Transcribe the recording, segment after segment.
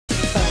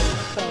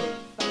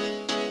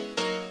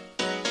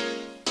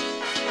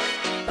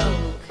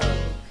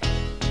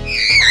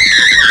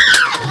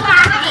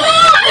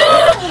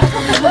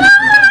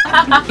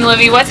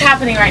Olivia, what's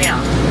happening right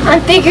now?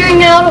 I'm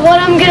figuring out what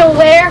I'm gonna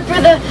wear for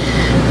the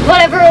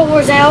whatever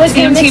awards. I always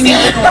get CMT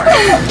Music Awards.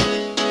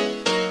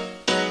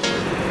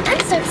 I'm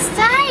so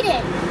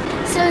excited.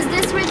 So is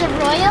this where the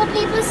royal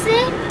people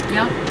sit?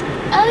 Yeah.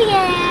 Oh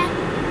yeah,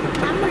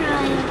 I'm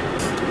royal.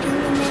 And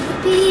we'll never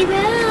be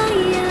royal.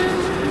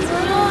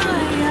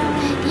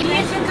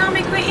 You can call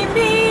me Queen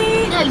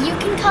Bee. No, you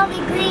can call me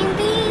green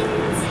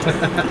beans.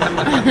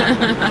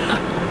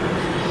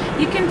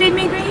 You can feed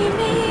me green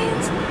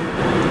beans.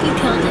 You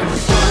killed it.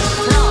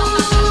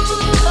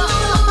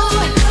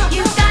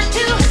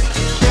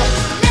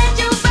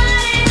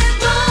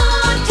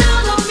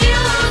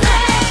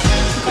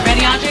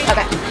 Ready, Audrey?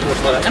 Okay.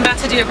 I'm about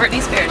to do a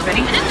Britney Spears.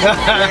 Ready?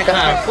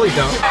 Please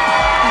don't.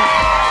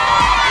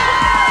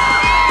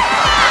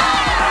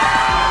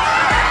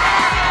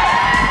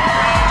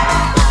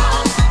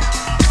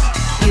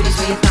 Beauty's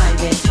where you find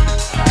it.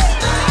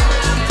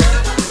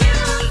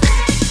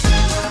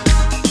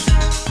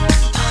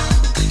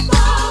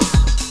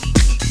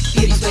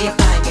 Beauty's where you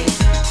find it.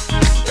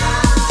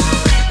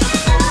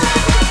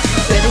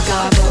 Greta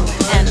Garbo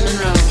and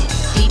Monroe,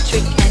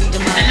 Dietrich and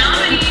DeMar. The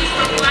nominees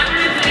for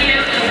collaborative video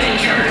and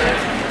picture.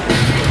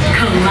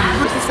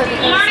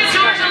 Marty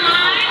Georgia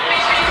Line,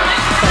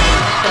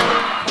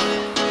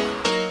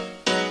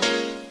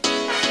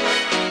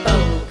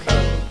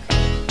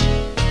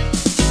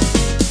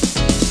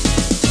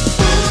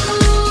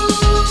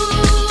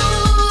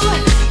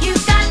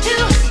 You've got to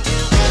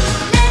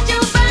let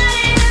your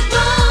body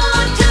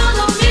move to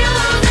the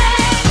music.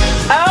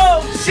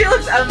 Oh, she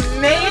looks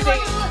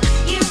amazing.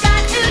 You've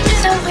got to do.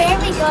 So where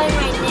are we going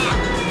right now?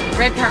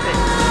 Red carpet.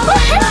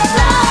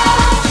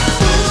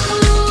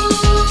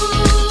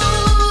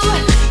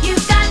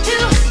 You've got to.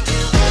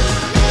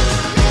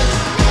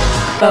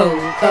 Go.